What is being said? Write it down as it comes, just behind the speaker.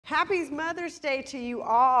Happy Mother's Day to you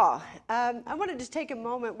all. I want to just take a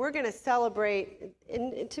moment. We're going to celebrate,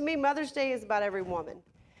 and to me, Mother's Day is about every woman.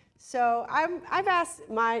 So I've asked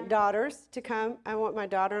my daughters to come. I want my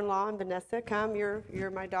daughter-in-law and Vanessa come.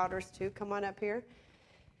 You're my daughters too. Come on up here.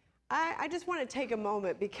 I just want to take a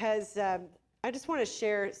moment because I just want to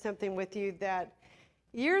share something with you that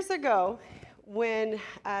years ago when,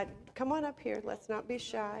 come on up here. Let's not be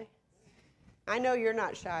shy. I know you're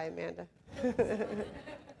not shy, Amanda.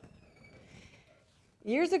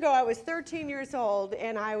 Years ago, I was 13 years old,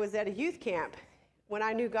 and I was at a youth camp when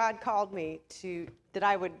I knew God called me that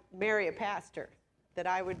I would marry a pastor, that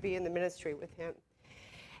I would be in the ministry with him.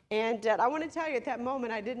 And I want to tell you, at that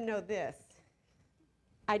moment, I didn't know this.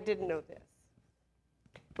 I didn't know this.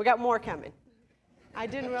 We got more coming. I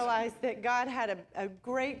didn't realize that God had a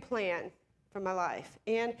great plan for my life.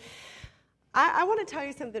 And I want to tell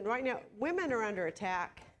you something right now. Women are under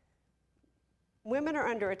attack. Women are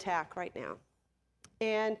under attack right now.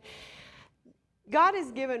 And God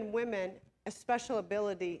has given women a special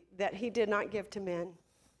ability that he did not give to men.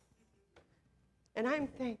 And I'm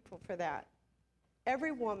thankful for that.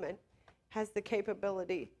 Every woman has the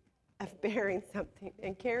capability of bearing something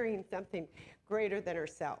and carrying something greater than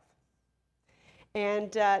herself.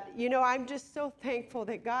 And, I'm just so thankful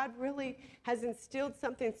that God really has instilled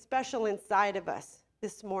something special inside of us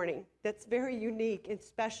this morning that's very unique and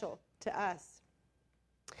special to us.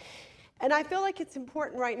 And I feel like it's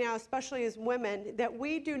important right now, especially as women, that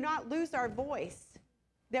we do not lose our voice,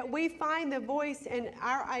 that we find the voice and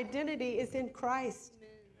our identity is in Christ. Amen.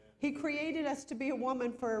 He created us to be a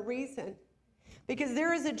woman for a reason, because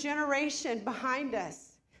there is a generation behind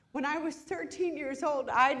us. When I was 13 years old,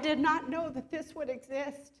 I did not know that this would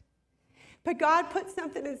exist. But God put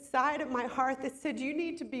something inside of my heart that said, you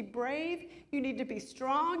need to be brave, you need to be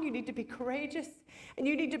strong, you need to be courageous, and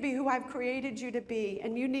you need to be who I've created you to be.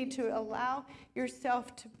 And you need to allow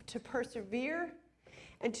yourself to persevere,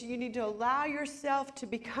 and you need to allow yourself to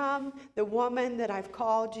become the woman that I've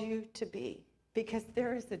called you to be, because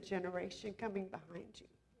there is a generation coming behind you.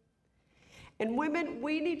 And women,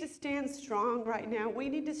 we need to stand strong right now. We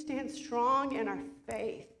need to stand strong in our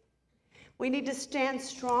faith. We need to stand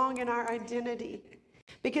strong in our identity,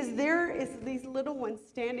 because there is these little ones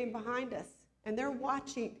standing behind us, and they're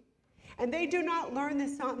watching, and they do not learn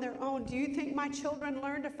this on their own. Do you think my children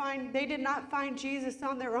they did not find Jesus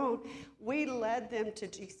on their own? We led them to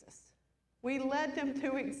Jesus. We led them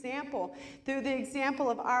through the example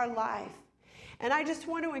of our life. And I just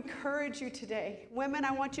want to encourage you today. Women,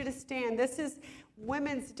 I want you to stand. This is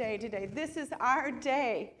Women's Day today. This is our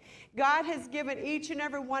day. God has given each and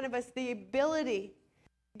every one of us the ability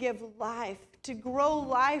to give life, to grow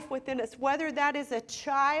life within us, whether that is a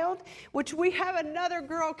child, which we have another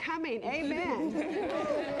girl coming. Amen.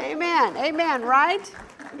 Amen. Amen, right?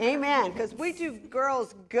 Amen. Because we do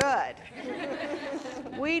girls good.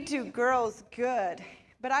 We do girls good.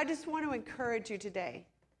 But I just want to encourage you today.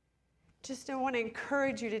 I want to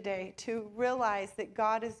encourage you today to realize that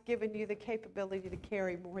God has given you the capability to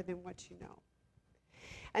carry more than what you know.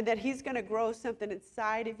 And that he's going to grow something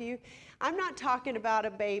inside of you. I'm not talking about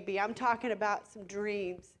a baby. I'm talking about some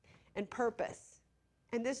dreams and purpose.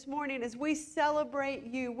 And this morning, as we celebrate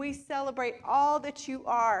you, we celebrate all that you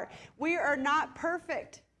are. We are not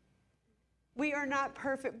perfect. We are not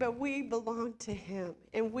perfect, but we belong to him.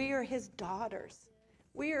 And we are his daughters.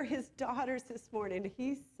 We are his daughters this morning.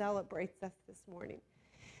 He celebrates us this morning.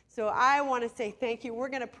 So I want to say thank you. We're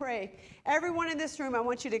going to pray. Everyone in this room, I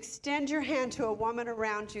want you to extend your hand to a woman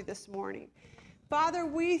around you this morning. Father,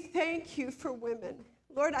 we thank you for women.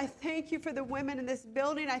 Lord, I thank you for the women in this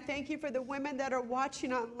building. I thank you for the women that are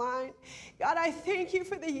watching online. God, I thank you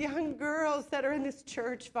for the young girls that are in this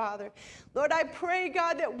church, Father. Lord, I pray,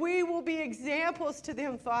 God, that we will be examples to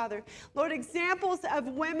them, Father. Lord, examples of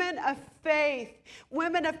women of faith,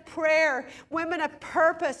 women of prayer, women of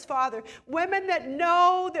purpose, Father. Women that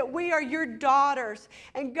know that we are your daughters.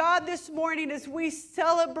 And God, this morning as we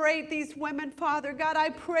celebrate these women, Father, God, I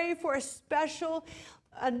pray for a special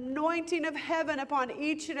anointing of heaven upon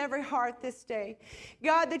each and every heart this day.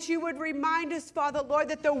 God, that you would remind us, Father, Lord,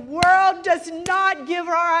 that the world does not give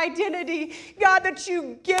our identity. God, that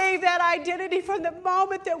you gave that identity from the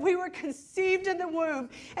moment that we were conceived in the womb.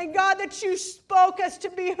 And God, that you spoke us to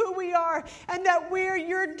be who we are, and that we are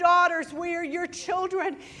your daughters, we are your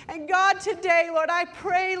children. And God, today, Lord, I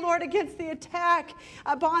pray, Lord, against the attack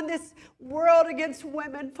upon this world against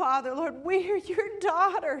women, Father. Lord, we are your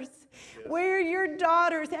daughters. Yes. We're your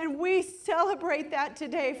daughters, and we celebrate that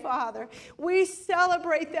today, Father. We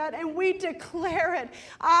celebrate that, and we declare it.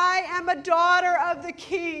 I am a daughter of the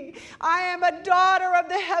King. I am a daughter of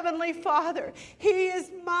the Heavenly Father. He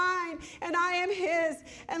is mine, and I am his.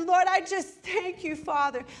 And Lord, I just thank you,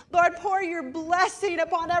 Father. Lord, pour your blessing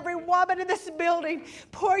upon every woman in this building.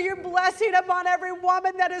 Pour your blessing upon every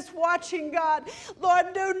woman that is watching, God.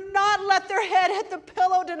 Lord, do not let their head hit the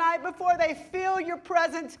pillow tonight before they feel your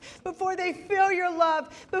presence, before they feel your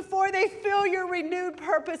love, before they feel your renewed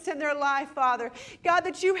purpose in their life, Father. God,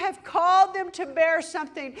 that you have called them to bear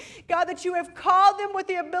something. God, that you have called them with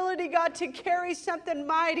the ability, God, to carry something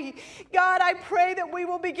mighty. God, I pray that we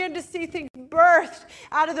will begin to see things birthed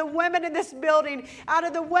out of the women in this building, out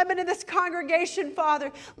of the women in this congregation,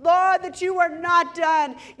 Father. Lord, that you are not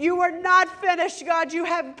done. You are not finished, God. You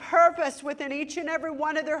have purpose within each and every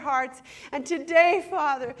one of their hearts. And today,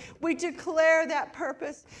 Father, we declare that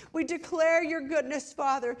purpose. We declare your goodness,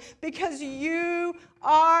 Father, because you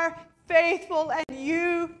are faithful and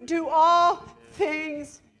you do all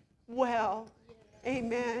things well.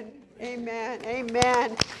 Amen. Amen.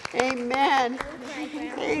 Amen. Amen.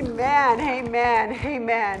 Amen. Amen.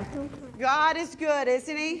 Amen. God is good,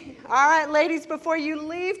 isn't he? All right, ladies, before you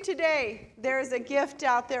leave today, there is a gift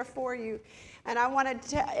out there for you. And I want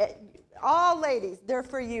to all ladies, they're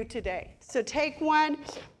for you today. So take one.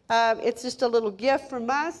 It's just a little gift from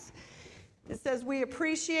us. It says, we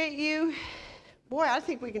appreciate you. Boy, I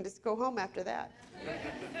think we can just go home after that.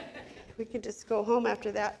 We can just go home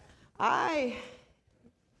after that.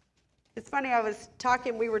 It's funny,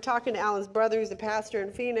 we were talking to Alan's brother, who's a pastor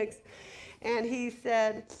in Phoenix, and he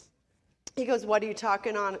goes, what are you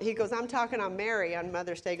talking on? He goes, I'm talking on Mary on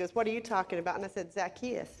Mother's Day. He goes, what are you talking about? And I said,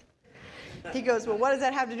 Zacchaeus. He goes, well, what does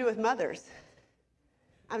that have to do with mothers?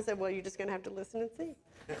 I said, well, you're just going to have to listen and see.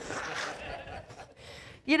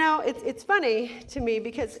 You know, it's funny to me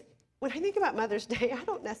because when I think about Mother's Day, I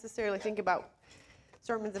don't necessarily think about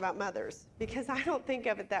sermons about mothers because I don't think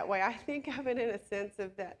of it that way. I think of it in a sense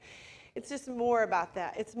of that. It's just more about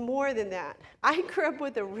that. It's more than that. I grew up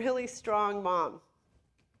with a really strong mom.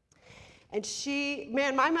 And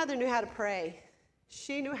my mother knew how to pray.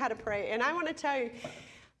 She knew how to pray. And I want to tell you,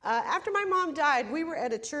 after my mom died, we were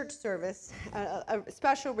at a church service, a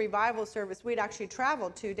special revival service we'd actually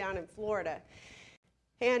traveled to down in Florida.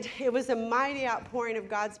 And it was a mighty outpouring of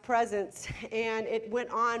God's presence, and it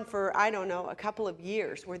went on for, I don't know, a couple of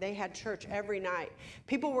years where they had church every night.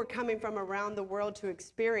 People were coming from around the world to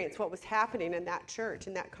experience what was happening in that church,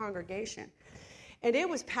 in that congregation. And it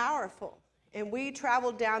was powerful. And we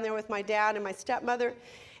traveled down there with my dad and my stepmother,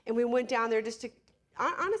 and we went down there just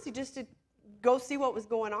to go see what was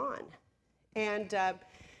going on. And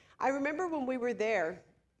I remember when we were there,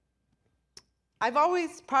 I've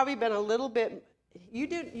always probably been a little bit,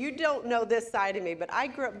 you don't know this side of me, but I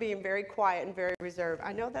grew up being very quiet and very reserved.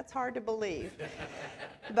 I know that's hard to believe,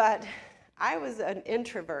 but I was an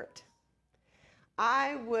introvert.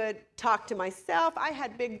 I would talk to myself. I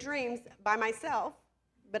had big dreams by myself,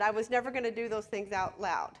 but I was never going to do those things out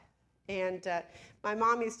loud. And my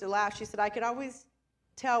mom used to laugh. She said, I could always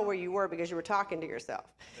tell where you were because you were talking to yourself.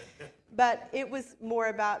 But it was more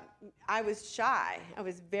about, I was shy. I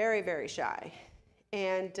was very, very shy.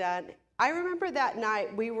 And I remember that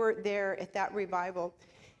night we were there at that revival,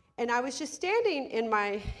 and I was just standing in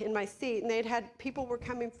my seat, and people were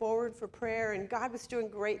coming forward for prayer, and God was doing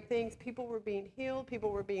great things. People were being healed.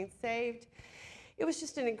 People were being saved. It was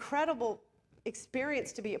just an incredible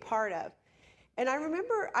experience to be a part of. And I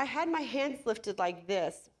remember I had my hands lifted like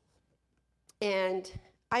this, and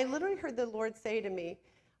I literally heard the Lord say to me,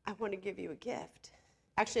 I want to give you a gift.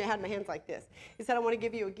 Actually, I had my hands like this. He said, I want to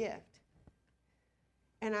give you a gift.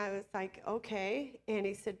 And I was like, okay. And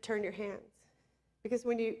he said, turn your hands. Because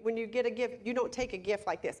when you get a gift, you don't take a gift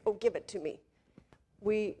like this. Oh, give it to me.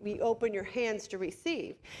 We open your hands to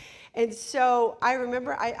receive. And so I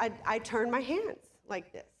remember I turned my hands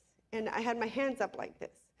like this. And I had my hands up like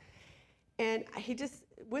this. And he just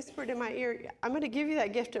whispered in my ear, I'm going to give you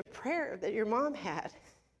that gift of prayer that your mom had.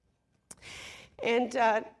 And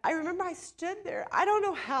I remember I stood there. I don't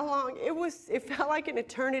know how long. It felt like an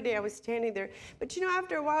eternity I was standing there. But you know,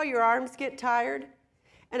 after a while, your arms get tired.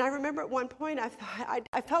 And I remember at one point, I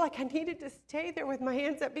felt like I needed to stay there with my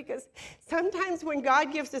hands up because sometimes when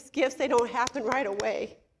God gives us gifts, they don't happen right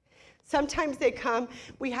away. Sometimes they come.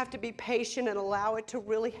 We have to be patient and allow it to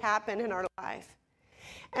really happen in our life.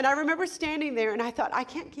 And I remember standing there, and I thought, I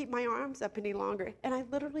can't keep my arms up any longer. And I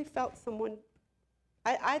literally felt someone,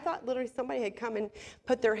 I thought literally somebody had come and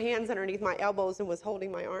put their hands underneath my elbows and was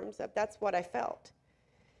holding my arms up. That's what I felt.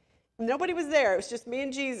 Nobody was there. It was just me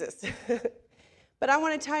and Jesus. But I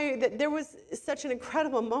want to tell you that there was such an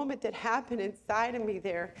incredible moment that happened inside of me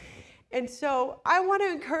there. And so I want to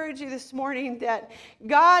encourage you this morning that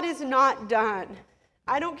God is not done.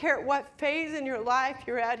 I don't care what phase in your life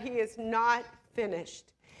you're at, he is not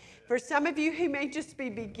finished. For some of you, he may just be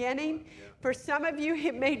beginning. For some of you,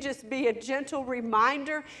 it may just be a gentle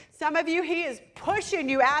reminder. Some of you, he is pushing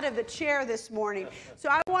you out of the chair this morning. So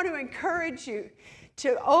I want to encourage you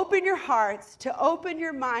to open your hearts, to open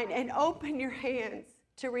your mind, and open your hands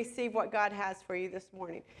to receive what God has for you this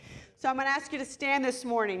morning. So I'm going to ask you to stand this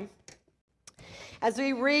morning as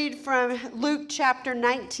we read from Luke chapter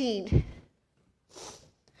 19.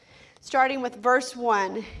 Starting with verse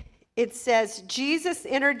 1, it says, Jesus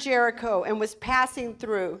entered Jericho and was passing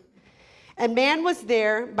through. A man was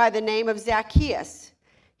there by the name of Zacchaeus.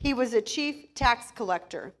 He was a chief tax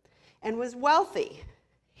collector and was wealthy.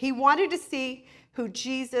 He wanted to see who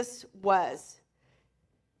Jesus was.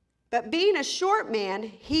 But being a short man,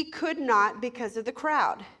 he could not because of the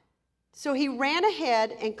crowd. So he ran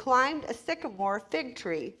ahead and climbed a sycamore fig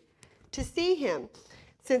tree to see him,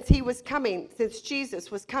 since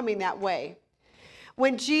Jesus was coming that way.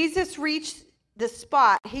 When Jesus reached the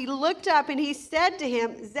spot, he looked up and he said to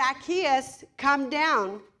him, Zacchaeus, come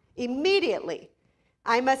down immediately.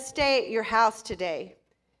 I must stay at your house today.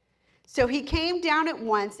 So he came down at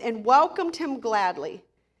once and welcomed him gladly.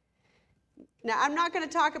 Now, I'm not going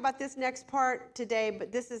to talk about this next part today,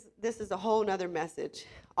 but this is a whole nother message.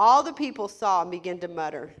 All the people saw and began to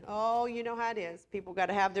mutter. Oh, you know how it is. People got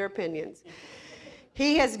to have their opinions.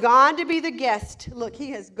 He has gone to be the guest. Look,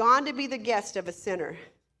 he has gone to be the guest of a sinner.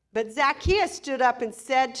 But Zacchaeus stood up and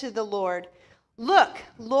said to the Lord, look,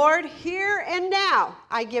 Lord, here and now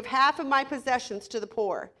I give half of my possessions to the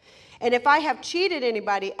poor. And if I have cheated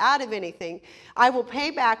anybody out of anything, I will pay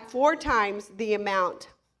back 4 times the amount.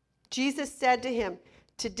 Jesus said to him,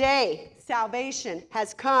 today salvation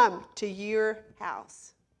has come to your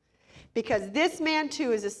house, because this man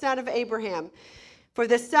too is a son of Abraham. For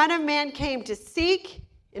the Son of Man came to seek,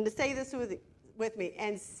 and to say this with me,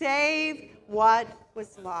 and save what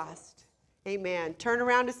was lost. Amen. Turn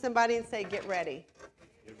around to somebody and say, get ready.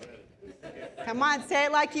 Come on, say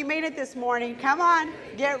it like you mean it this morning. Come on,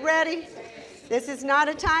 get ready. This is not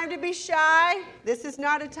a time to be shy. This is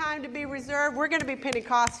not a time to be reserved. We're going to be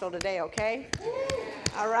Pentecostal today, okay?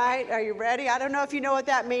 All right, are you ready? I don't know if you know what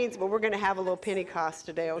that means, but we're going to have a little Pentecost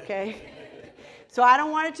today, okay? So I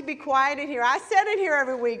don't want it to be quiet in here. I sit in here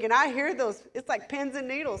every week, and I hear those. It's like pins and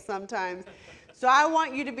needles sometimes. So I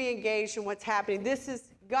want you to be engaged in what's happening.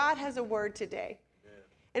 God has a word today,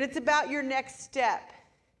 and it's about your next step.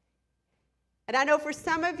 And I know for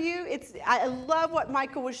some of you, I love what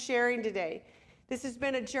Michael was sharing today. This has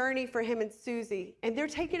been a journey for him and Susie, and they're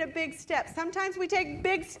taking a big step. Sometimes we take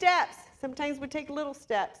big steps. Sometimes we take little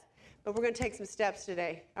steps, but we're going to take some steps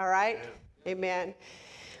today, all right? Amen.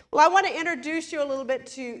 Well, I want to introduce you a little bit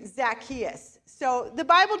to Zacchaeus. So the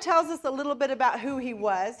Bible tells us a little bit about who he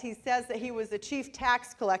was. He says that he was a chief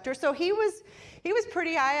tax collector. So he was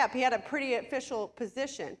pretty high up. He had a pretty official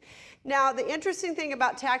position. Now, the interesting thing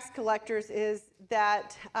about tax collectors is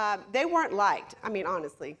that they weren't liked. I mean,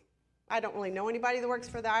 honestly, I don't really know anybody that works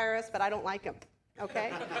for the IRS, but I don't like them,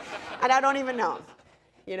 okay? And I don't even know them.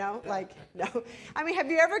 You know, like, no. I mean,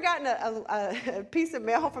 have you ever gotten a piece of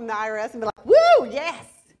mail from the IRS and been like, woo, yes?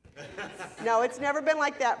 No, it's never been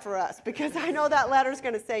like that for us, because I know that letter's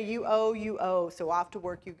going to say, you owe, so off to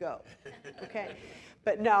work you go, okay?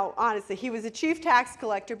 But no, honestly, he was a chief tax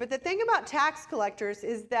collector. But the thing about tax collectors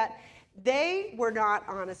is that they were not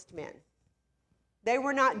honest men. They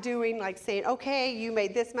were not doing like saying, okay, you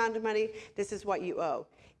made this amount of money, this is what you owe.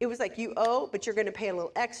 It was like, you owe, but you're going to pay a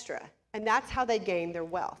little extra. And that's how they gained their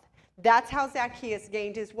wealth. That's how Zacchaeus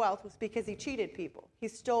gained his wealth, was because he cheated people. He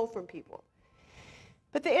stole from people.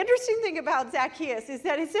 But the interesting thing about Zacchaeus is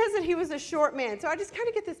that it says that he was a short man. So I just kind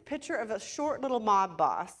of get this picture of a short little mob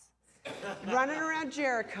boss running around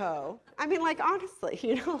Jericho. I mean, like, honestly,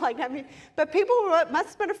 you know, like, I mean, but people must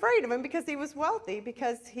have been afraid of him because he was wealthy,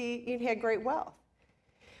 because he had great wealth.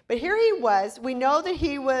 But here he was. We know that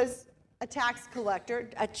he was a tax collector,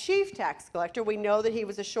 a chief tax collector. We know that he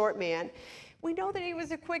was a short man. We know that he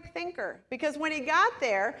was a quick thinker, because when he got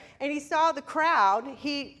there and he saw the crowd,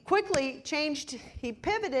 he quickly changed, he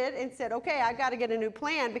pivoted and said, okay, I got to get a new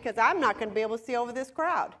plan, because I'm not going to be able to see over this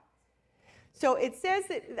crowd. So it says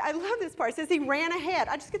that, I love this part, it says he ran ahead.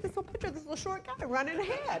 I just get this little picture of this little short guy running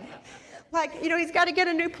ahead. Like, you know, he's got to get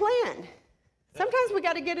a new plan. Sometimes we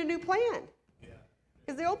got to get a new plan,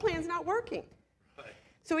 because the old plan's not working.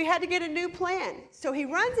 So he had to get a new plan. So he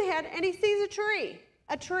runs ahead and he sees a tree.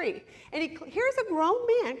 a tree. And here's a grown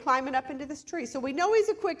man climbing up into this tree. So we know he's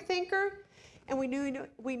a quick thinker, and we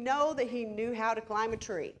know that he knew how to climb a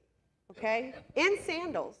tree, okay? In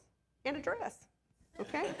sandals and a dress,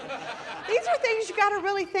 okay? These are things you got to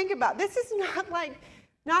really think about. This is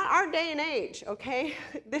not our day and age, okay?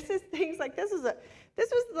 This is things like this was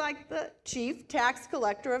like the chief tax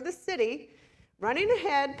collector of the city, running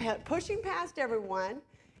ahead, pushing past everyone,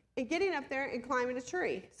 and getting up there and climbing a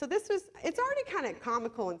tree. So it's already kind of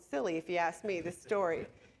comical and silly, if you ask me, this story.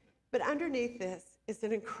 But underneath this is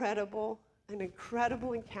an incredible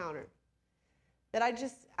encounter that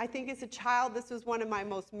I think as a child, this was one of my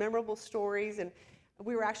most memorable stories. And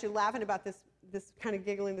we were actually laughing about this kind of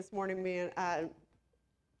giggling this morning, me and,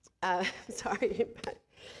 sorry.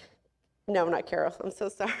 No, not Carol. I'm so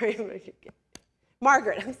sorry.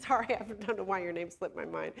 Margaret, I'm sorry, I don't know why your name slipped my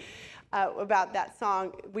mind, about that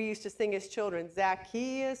song we used to sing as children.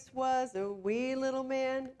 Zacchaeus was a wee little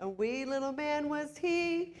man was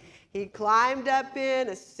he. He climbed up in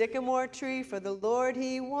a sycamore tree, for the Lord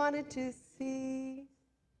he wanted to see.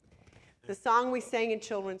 The song we sang in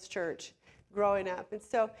children's church growing up. And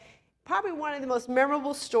so probably one of the most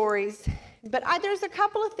memorable stories, but there's a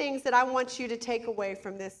couple of things that I want you to take away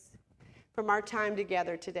from our time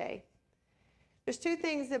together today. There's two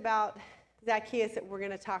things about Zacchaeus that we're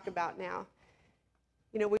going to talk about now.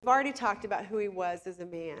 You know, we've already talked about who he was as a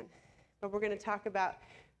man, but we're going to talk about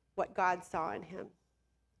what God saw in him.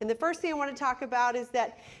 And the first thing I want to talk about is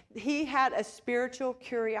that he had a spiritual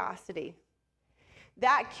curiosity.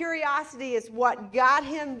 That curiosity is what got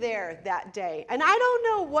him there that day. And I don't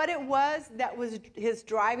know what it was that was his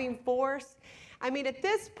driving force. I mean, at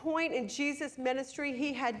this point in Jesus' ministry,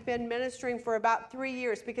 he had been ministering for about 3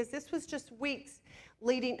 years, because this was just weeks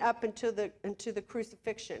leading up into the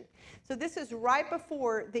crucifixion. So this is right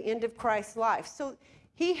before the end of Christ's life. So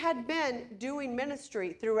he had been doing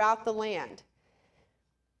ministry throughout the land.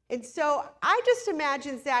 And so I just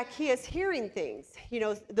imagine Zacchaeus hearing things. You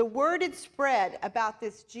know, the word had spread about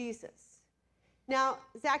this Jesus. Now,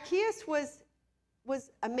 Zacchaeus was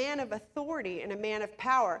a man of authority and a man of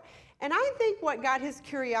power. And I think what got his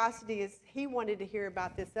curiosity is he wanted to hear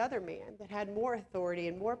about this other man that had more authority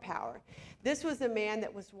and more power. This was a man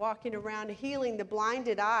that was walking around healing the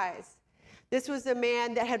blinded eyes. This was a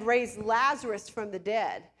man that had raised Lazarus from the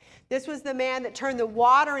dead. This was the man that turned the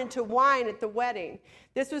water into wine at the wedding.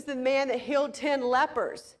 This was the man that healed 10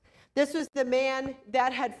 lepers. This was the man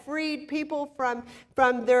that had freed people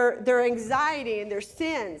from their anxiety and their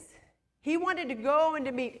sins. He wanted to go and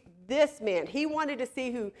to meet this man. He wanted to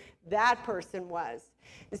see who that person was.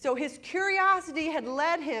 And so his curiosity had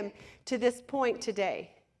led him to this point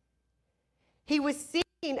today. He was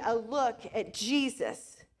seeking a look at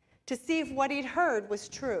Jesus to see if what he'd heard was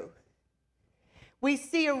true. We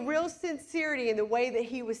see a real sincerity in the way that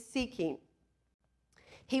he was seeking.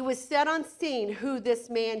 He was set on seeing who this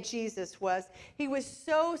man Jesus was. He was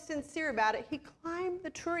so sincere about it, he climbed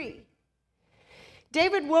the tree.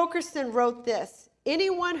 David Wilkerson wrote this: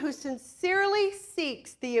 anyone who sincerely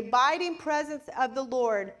seeks the abiding presence of the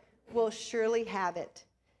Lord will surely have it.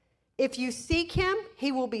 If you seek him,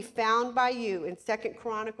 he will be found by you, in 2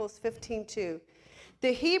 Chronicles 15:2.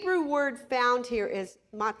 The Hebrew word found here is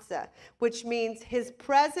matzah, which means his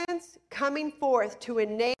presence coming forth to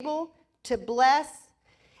enable, to bless.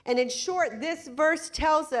 And in short, this verse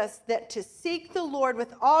tells us that to seek the Lord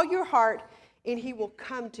with all your heart, and he will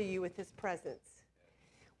come to you with his presence.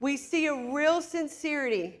 We see a real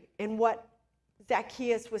sincerity in what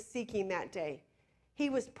Zacchaeus was seeking that day. He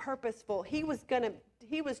was purposeful. He was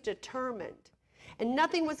determined. And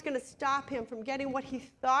nothing was going to stop him from getting what he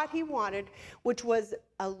thought he wanted, which was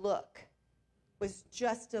a look. It was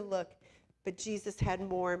just a look. But Jesus had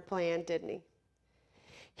more in plan, didn't he?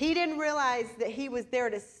 He didn't realize that he was there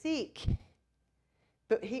to seek.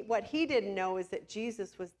 But what he didn't know is that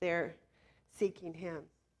Jesus was there seeking him.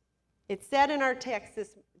 It said in our text,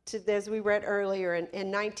 as we read earlier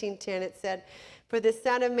in 19:10, it said, "For the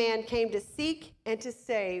Son of Man came to seek and to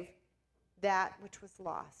save that which was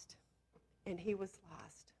lost." And he was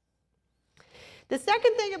lost. The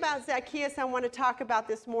second thing about Zacchaeus I want to talk about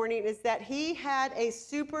this morning is that he had a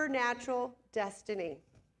supernatural destiny.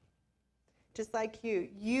 Just like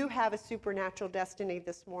you have a supernatural destiny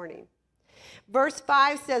this morning. Verse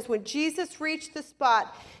 5 says, when Jesus reached the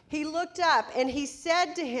spot, he looked up and he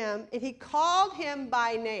said to him, and he called him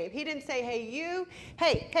by name. He didn't say, hey,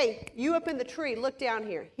 you up in the tree, look down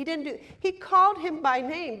here. He called him by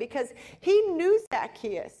name because he knew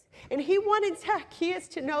Zacchaeus. And he wanted Zacchaeus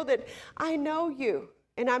to know that I know you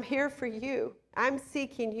and I'm here for you. I'm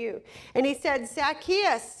seeking you. And he said,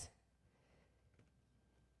 Zacchaeus,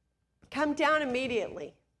 Come down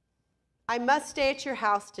immediately. I must stay at your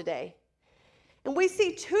house today. And we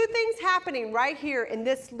see two things happening right here in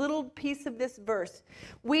this little piece of this verse.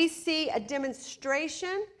 We see a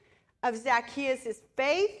demonstration of Zacchaeus'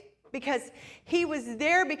 faith, because he was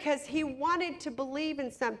there because he wanted to believe in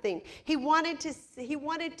something. He wanted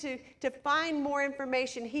to find more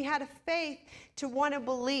information. He had a faith to want to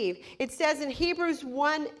believe. It says in Hebrews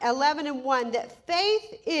 1:11-1 that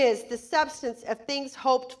faith is the substance of things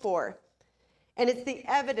hoped for, and it's the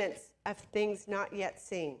evidence of things not yet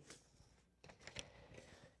seen.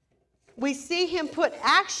 We see him put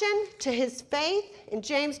action to his faith. In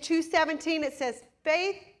James 2:17 it says,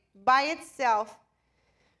 faith by itself,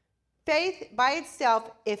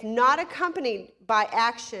 if not accompanied by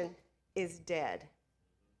action, is dead.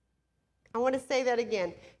 I want to say that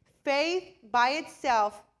again. Faith by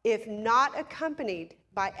itself, if not accompanied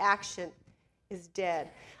by action, is dead.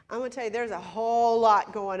 I'm going to tell you, there's a whole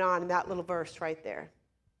lot going on in that little verse right there.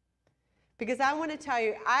 Because I want to tell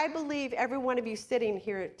you, I believe every one of you sitting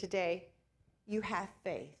here today, you have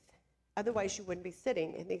faith. Otherwise, you wouldn't be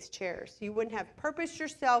sitting in these chairs. You wouldn't have purposed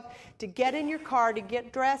yourself to get in your car, to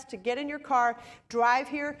get dressed, to get in your car, drive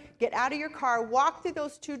here, get out of your car, walk through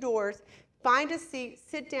those two doors, find a seat,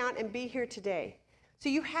 sit down, and be here today. So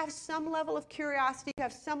you have some level of curiosity, you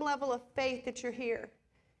have some level of faith that you're here.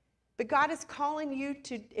 But God is calling you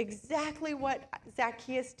to exactly what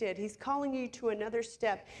Zacchaeus did. He's calling you to another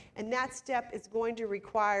step, and that step is going to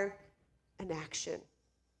require an action.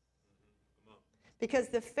 Because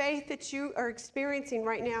the faith that you are experiencing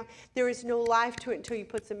right now, there is no life to it until you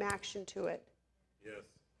put some action to it. Yes.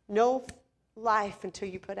 No life until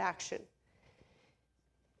you put action.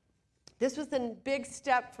 This was a big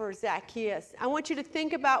step for Zacchaeus. I want you to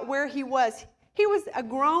think about where he was. He was a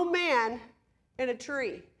grown man in a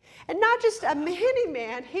tree. And not just a mini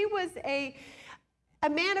man, he was a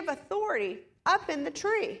man of authority up in the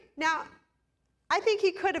tree. Now, I think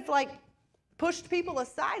he could have pushed people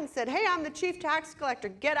aside and said, hey, I'm the chief tax collector,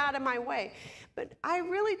 get out of my way. But I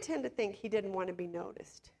really tend to think he didn't want to be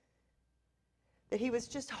noticed. That he was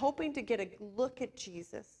just hoping to get a look at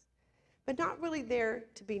Jesus, but not really there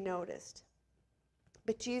to be noticed.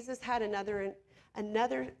 But Jesus had another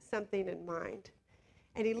something in mind.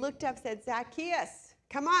 And he looked up and said, Zacchaeus,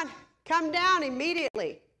 come on, come down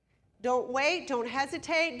immediately. Don't wait, don't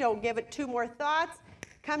hesitate, don't give it two more thoughts.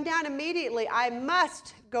 Come down immediately. I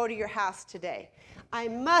must go to your house today. I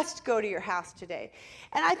must go to your house today.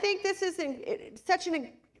 And I think this is such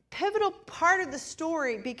a pivotal part of the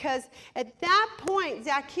story, because at that point,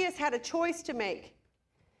 Zacchaeus had a choice to make.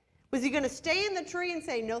 Was he going to stay in the tree and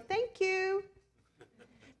say, no, thank you,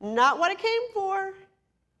 not what I came for?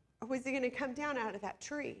 Or was he going to come down out of that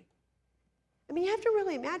tree? I mean, you have to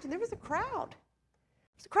really imagine, there was a crowd.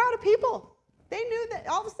 There was a crowd of people. They knew that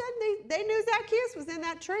all of a sudden they knew Zacchaeus was in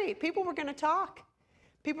that tree. People were going to talk.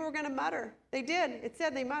 People were going to mutter. They did. It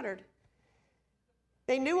said they muttered.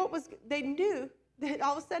 They knew that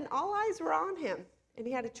all of a sudden all eyes were on him, and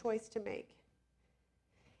he had a choice to make.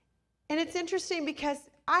 And it's interesting because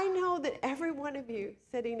I know that every one of you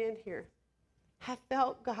sitting in here have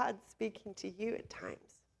felt God speaking to you at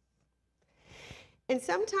times. And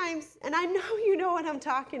sometimes, and I know you know what I'm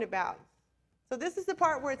talking about. So this is the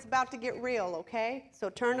part where it's about to get real, okay? So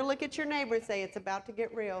turn to look at your neighbor and say, it's about to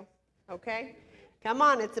get real, okay? Come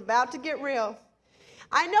on, it's about to get real.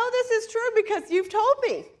 I know this is true because you've told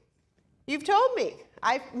me. You've told me.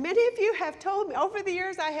 Many of you have told me. Over the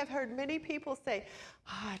years, I have heard many people say,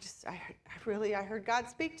 I heard God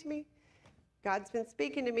speak to me. God's been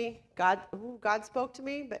speaking to me. God spoke to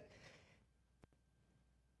me, but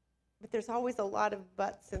there's always a lot of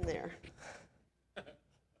buts in there.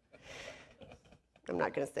 I'm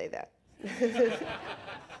not going to say that. You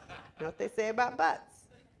know what they say about butts.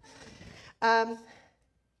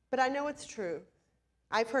 But I know it's true.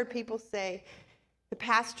 I've heard people say, the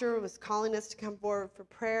pastor was calling us to come forward for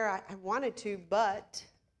prayer. I wanted to, but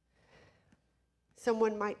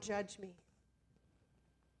someone might judge me.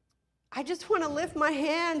 I just want to lift my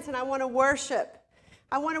hands and I want to worship.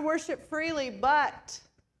 I want to worship freely, but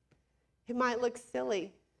it might look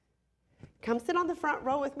silly. Come sit on the front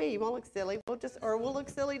row with me. You won't look silly. We'll look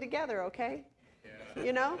silly together, okay? Yeah.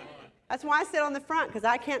 You know? That's why I sit on the front, because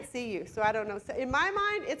I can't see you, so I don't know. So in my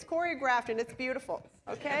mind, it's choreographed and it's beautiful,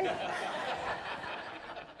 okay?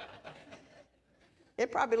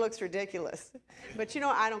 It probably looks ridiculous. But you know,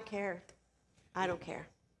 I don't care. I don't care.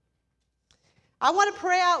 I want to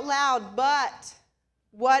pray out loud, but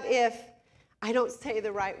what if I don't say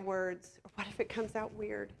the right words? Or what if it comes out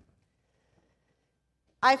weird?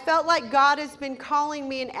 I felt like God has been calling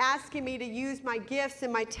me and asking me to use my gifts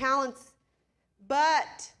and my talents,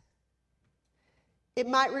 but It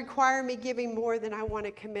might require me giving more than I want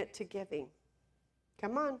to commit to giving.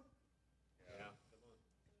 Come on. Yeah.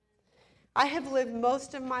 I have lived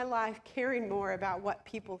most of my life caring more about what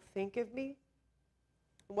people think of me,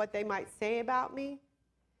 what they might say about me,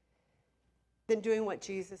 than doing what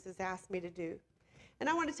Jesus has asked me to do. And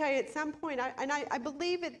I want to tell you, at some point, I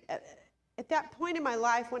believe at that point in my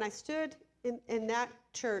life when I stood in that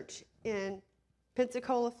church in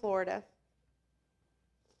Pensacola, Florida,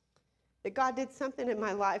 that God did something in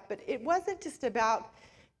my life, but it wasn't just about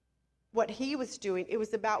what he was doing. It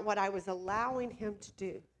was about what I was allowing him to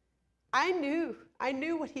do. I knew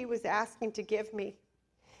what he was asking to give me.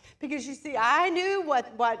 Because you see, I knew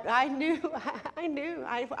what I knew. I knew.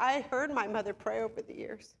 I heard my mother pray over the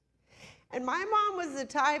years. And my mom was the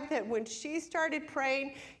type that when she started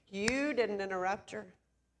praying, you didn't interrupt her.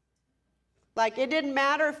 Like, it didn't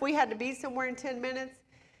matter if we had to be somewhere in 10 minutes.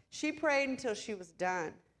 She prayed until she was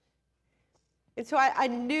done. And so I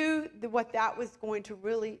knew that what God was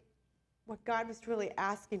really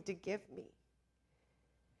asking to give me.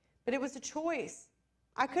 But it was a choice.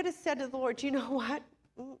 I could have said to the Lord, you know what?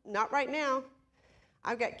 Not right now.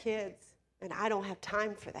 I've got kids, and I don't have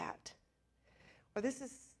time for that. Or this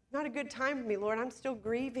is not a good time for me, Lord. I'm still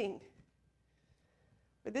grieving.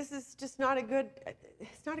 Or this is just not a good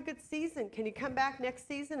season. Can you come back next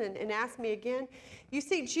season and ask me again? You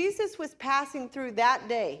see, Jesus was passing through that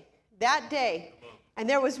day, and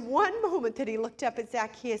there was one moment that he looked up at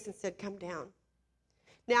Zacchaeus and said, come down.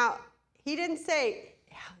 Now, he didn't say,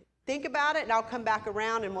 think about it, and I'll come back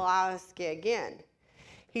around and we'll ask you again.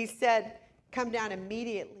 He said, come down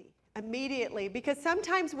immediately, because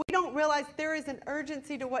sometimes we don't realize there is an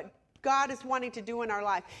urgency to what God is wanting to do in our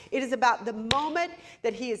life. It is about the moment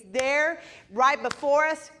that he is there right before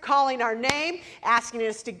us, calling our name, asking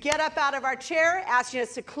us to get up out of our chair, asking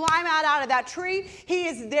us to climb out of that tree. He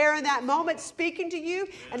is there in that moment speaking to you.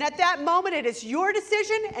 And at that moment, it is your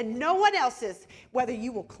decision and no one else's whether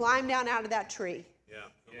you will climb down out of that tree. Yeah.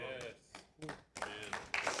 Yes.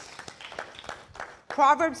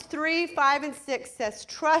 Proverbs 3, 5, and 6 says,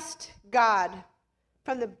 trust God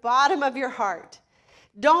from the bottom of your heart.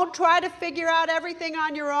 Don't try to figure out everything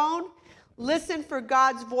on your own. Listen for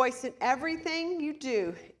God's voice in everything you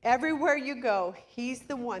do. Everywhere you go, he's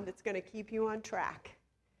the one that's going to keep you on track.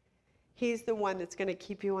 He's the one that's going to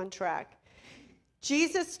keep you on track.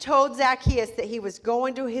 Jesus told Zacchaeus that he was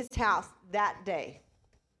going to his house that day.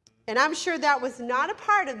 And I'm sure that was not a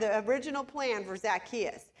part of the original plan for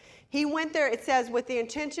Zacchaeus. He went there, it says, with the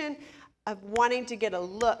intention of wanting to get a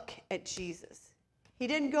look at Jesus. He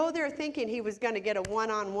didn't go there thinking he was going to get a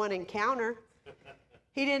one-on-one encounter.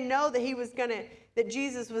 He didn't know that that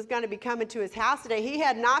Jesus was going to be coming to his house today. He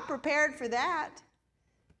had not prepared for that.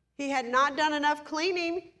 He had not done enough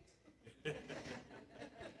cleaning.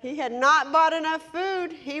 He had not bought enough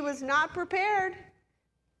food. He was not prepared.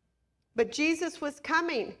 But Jesus was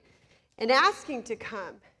coming and asking to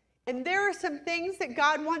come. And there are some things that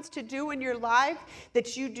God wants to do in your life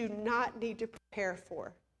that you do not need to prepare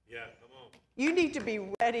for. Yeah, come on. You need to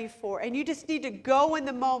be ready for, and you just need to go in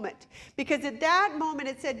the moment. Because at that moment,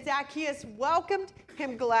 it said Zacchaeus welcomed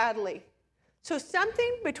him gladly. So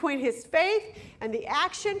something between his faith and the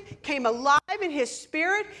action came alive in his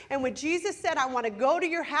spirit. And when Jesus said, I want to go to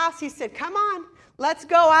your house, he said, come on. Let's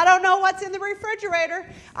go. I don't know what's in the refrigerator.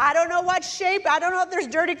 I don't know what shape. I don't know if there's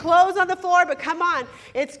dirty clothes on the floor, but come on.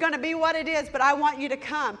 It's going to be what it is, but I want you to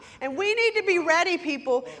come. And we need to be ready,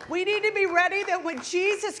 people. We need to be ready that when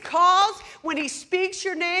Jesus calls, when he speaks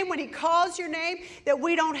your name, when he calls your name, that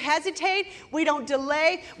we don't hesitate, we don't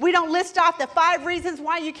delay, we don't list off the 5 reasons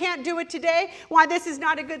why you can't do it today, why this is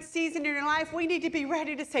not a good season in your life. We need to be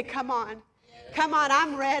ready to say, come on. Come on,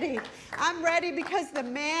 I'm ready. I'm ready because the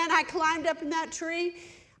man I climbed up in that tree,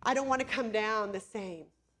 I don't want to come down the same.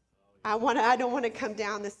 I don't want to come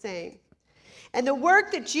down the same. And the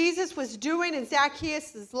work that Jesus was doing in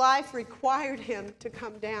Zacchaeus' life required him to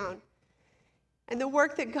come down. And the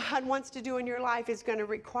work that God wants to do in your life is going to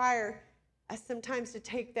require us sometimes to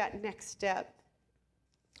take that next step.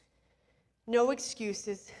 No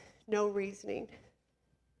excuses, no reasoning.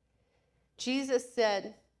 Jesus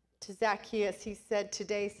said to Zacchaeus, he said,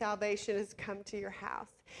 today salvation has come to your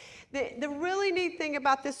house. The really neat thing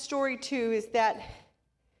about this story too is that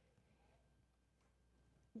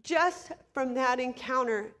just from that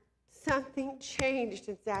encounter, something changed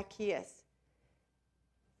in Zacchaeus.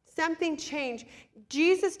 Something changed.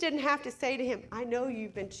 Jesus didn't have to say to him, I know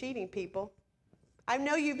you've been cheating people. I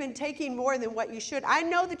know you've been taking more than what you should. I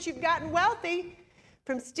know that you've gotten wealthy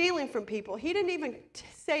from stealing from people. He didn't even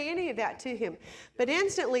say any of that to him. But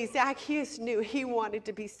instantly, Zacchaeus knew he wanted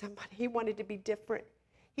to be somebody. He wanted to be different.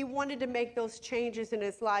 He wanted to make those changes in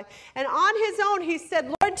his life. And on his own, he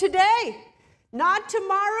said, Lord, today, not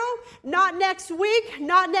tomorrow, not next week,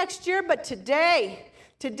 not next year, but today.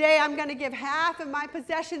 Today, I'm going to give half of my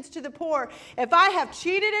possessions to the poor. If I have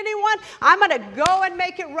cheated anyone, I'm going to go and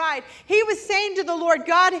make it right. He was saying to the Lord,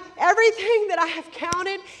 God, everything that I have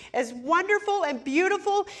counted as wonderful and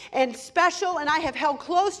beautiful and special, and I have held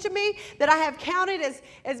close to me, that I have counted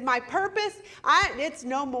as my purpose, it's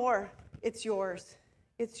no more. It's yours.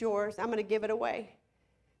 It's yours. I'm going to give it away.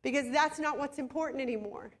 Because that's not what's important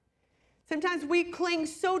anymore. Sometimes we cling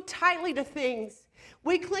so tightly to things.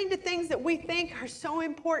 We cling to things that we think are so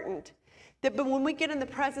important. But when we get in the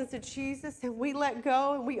presence of Jesus and we let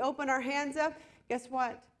go and we open our hands up, guess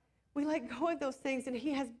what? We let go of those things, and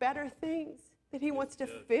he has better things that he wants to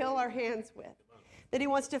fill our hands with, that he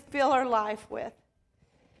wants to fill our life with.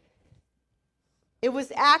 It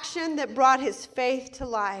was action that brought his faith to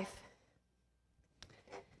life.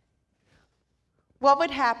 What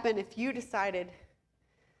would happen if you decided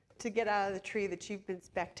to get out of the tree that you've been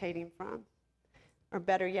spectating from? Or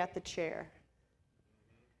better yet, the chair.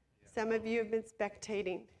 Some of you have been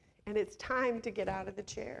spectating, and it's time to get out of the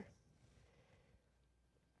chair.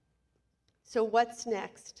 So what's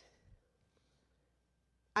next?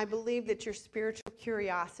 I believe that your spiritual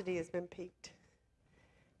curiosity has been piqued.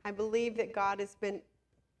 I believe that God has been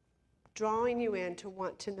drawing you in to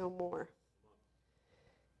want to know more.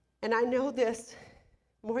 And I know this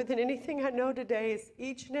more than anything I know today is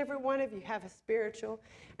each and every one of you have a spiritual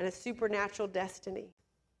and a supernatural destiny.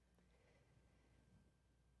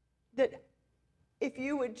 That if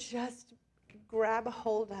you would just grab a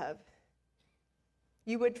hold of,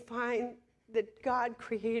 you would find that God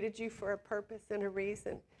created you for a purpose and a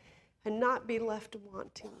reason, and not be left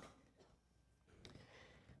wanting.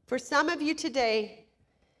 For some of you today,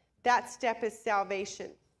 that step is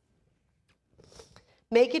salvation.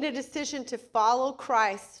 Making a decision to follow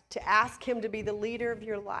Christ, to ask him to be the leader of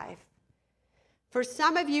your life. For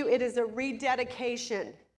some of you, it is a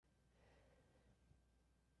rededication.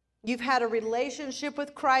 You've had a relationship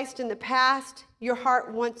with Christ in the past. Your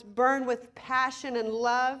heart once burned with passion and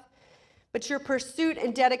love, but your pursuit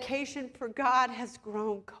and dedication for God has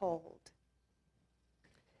grown cold.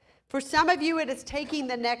 For some of you, it is taking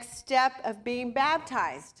the next step of being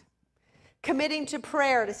baptized, committing to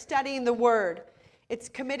prayer, to studying the Word. It's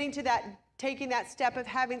committing to that, taking that step of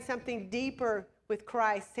having something deeper with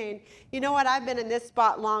Christ, saying, you know what, I've been in this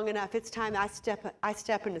spot long enough. It's time I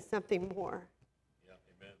step into something more. Yeah,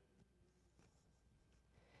 amen.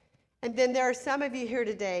 And then there are some of you here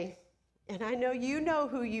today, and I know you know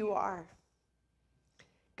who you are.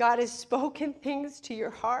 God has spoken things to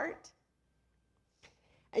your heart,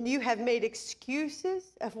 and you have made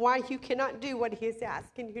excuses of why you cannot do what he is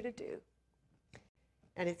asking you to do.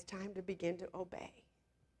 And it's time to begin to obey.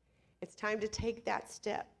 It's time to take that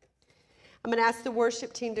step. I'm going to ask the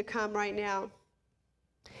worship team to come right now.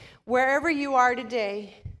 Wherever you are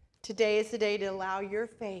today, today is the day to allow your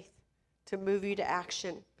faith to move you to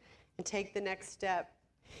action and take the next step.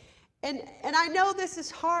 And I know this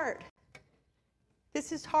is hard.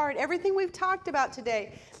 This is hard. Everything we've talked about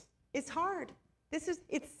today is hard. It's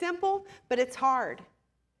simple, but it's hard.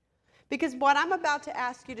 Because what I'm about to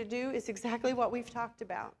ask you to do is exactly what we've talked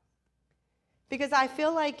about. Because I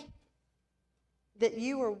feel like that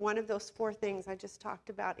you are one of those four things I just talked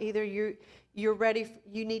about. Either you're ready,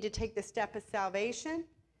 you need to take the step of salvation.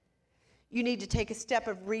 You need to take a step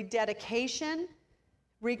of rededication,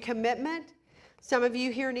 recommitment. Some of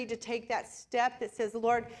you here need to take that step that says,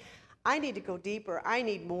 Lord, I need to go deeper. I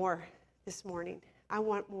need more this morning. I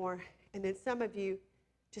want more. And then some of you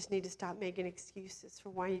just need to stop making excuses for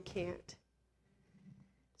why you can't.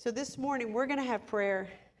 So this morning, we're going to have prayer.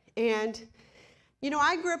 And, you know,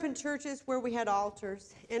 I grew up in churches where we had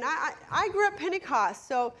altars. And I grew up Pentecost,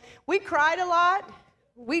 so we cried a lot.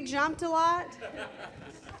 We jumped a lot.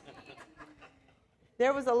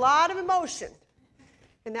 There was a lot of emotion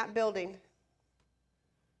in that building.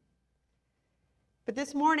 But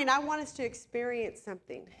this morning, I want us to experience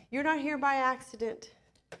something. You're not here by accident.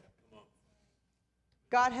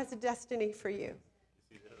 God has a destiny for you.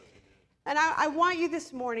 And I want you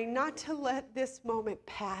this morning not to let this moment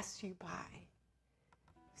pass you by.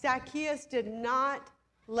 Zacchaeus did not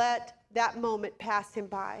let that moment pass him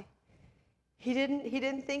by. He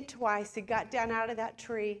didn't think twice. He got down out of that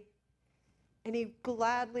tree, and he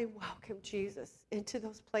gladly welcomed Jesus into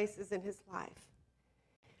those places in his life.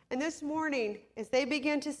 And this morning, as they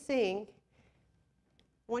begin to sing,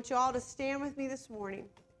 I want you all to stand with me this morning.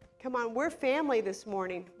 Come on, we're family this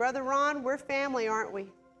morning. Brother Ron, we're family, aren't we?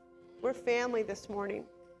 We're family this morning.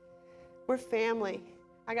 We're family.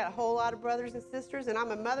 I got a whole lot of brothers and sisters, and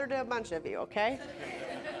I'm a mother to a bunch of you, okay?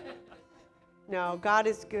 No, God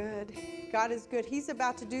is good. God is good. He's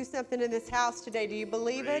about to do something in this house today. Do you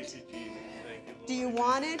believe Praise it? you, Jesus. Thank you, Lord. Do you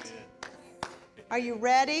want it? Amen. Are you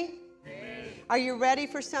ready? Amen. Are you ready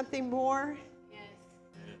for something more? Yes.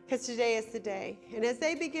 Because today is the day. And as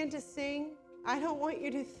they begin to sing, I don't want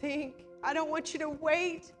you to think, I don't want you to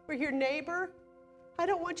wait for your neighbor. I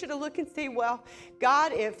don't want you to look and say, well,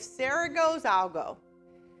 God, if Sarah goes, I'll go.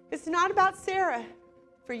 It's not about Sarah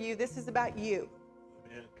for you. This is about you.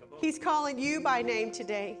 Amen. Come on. He's calling you by name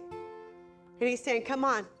today. And he's saying, come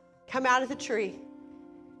on, come out of the tree.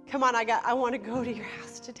 Come on, I want to go to your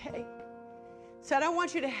house today. So I don't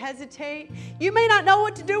want you to hesitate. You may not know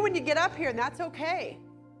what to do when you get up here, and that's okay.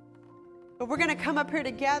 But we're going to come up here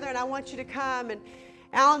together, and I want you to come. And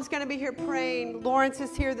Alan's going to be here praying. Lawrence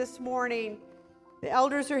is here this morning. The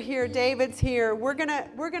elders are here. David's here. We're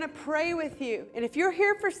gonna pray with you. And if you're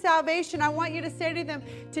here for salvation, I want you to say to them,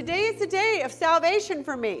 today is the day of salvation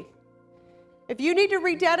for me. If you need to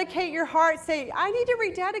rededicate your heart, say, I need to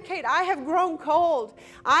rededicate. I have grown cold.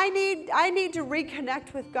 I need to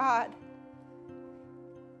reconnect with God.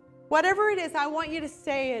 Whatever it is, I want you to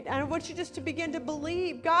say it. I want you just to begin to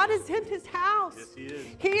believe. God is in this house. Yes, he is.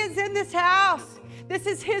 He is in this house. This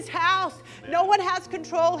is his house. No one has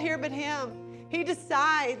control here but him. He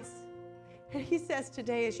decides. And he says,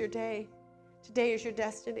 today is your day. Today is your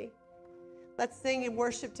destiny. Let's sing and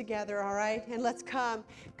worship together, all right? And let's come.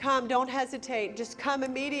 Come, don't hesitate. Just come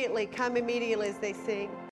immediately. Come immediately as they sing.